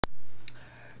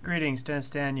Greetings,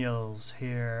 Dennis Daniels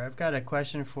here. I've got a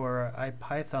question for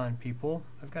Ipython people.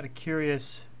 I've got a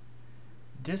curious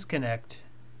disconnect.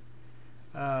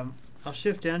 I'll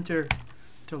shift enter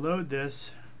to load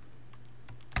this,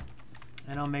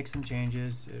 and I'll make some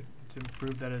changes to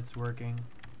prove that it's working.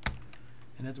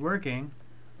 And it's working.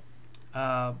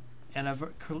 And I've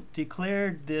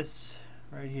declared this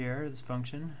right here, this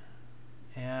function,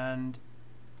 and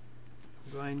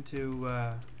I'm going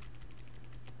to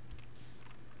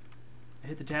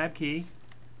hit the tab key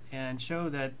and show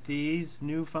that these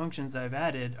new functions that I've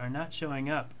added are not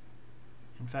showing up.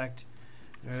 In fact,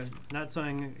 they're not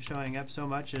showing up so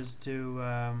much as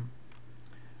to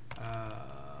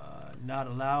not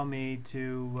allow me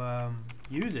to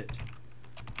use it.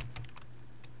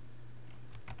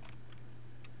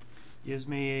 Gives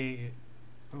me,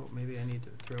 oh, maybe I need to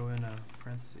throw in a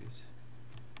parentheses.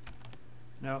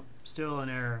 No, still an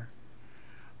error.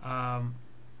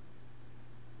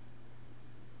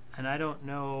 And I don't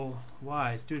know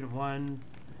why. Student 1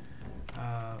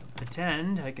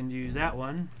 attend, I can use that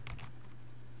one.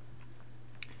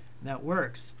 That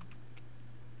works,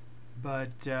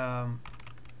 but I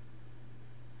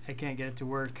can't get it to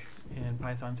work in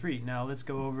Python 3. Now let's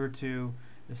go over to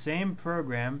the same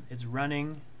program. It's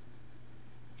running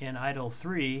in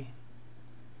IDLE3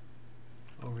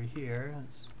 over here.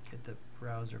 Let's get the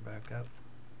browser back up.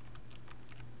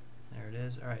 There it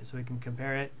is. Alright, so we can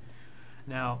compare it.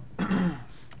 Now,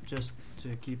 just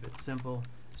to keep it simple,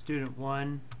 student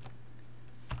 1,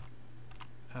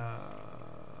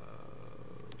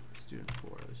 student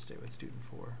 4, let's stay with student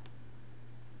 4.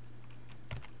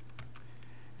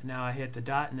 And now I hit the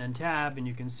dot and then tab, and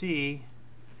you can see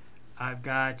I've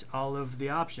got all of the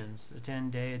options: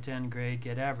 attend day, attend grade,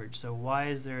 get average. So why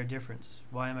is there a difference?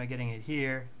 Why am I getting it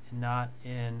here and not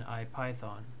in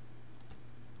Ipython?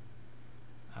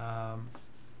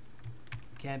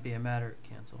 Can't be a matter,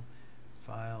 cancel.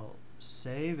 File,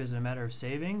 save, is it a matter of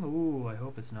saving? Ooh, I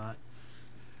hope it's not.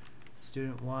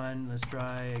 Student 1, let's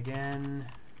try again.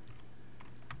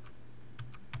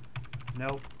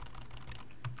 Nope.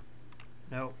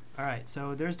 Nope. Alright,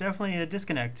 so there's definitely a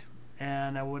disconnect,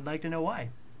 and I would like to know why.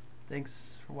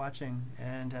 Thanks for watching,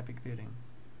 and happy computing.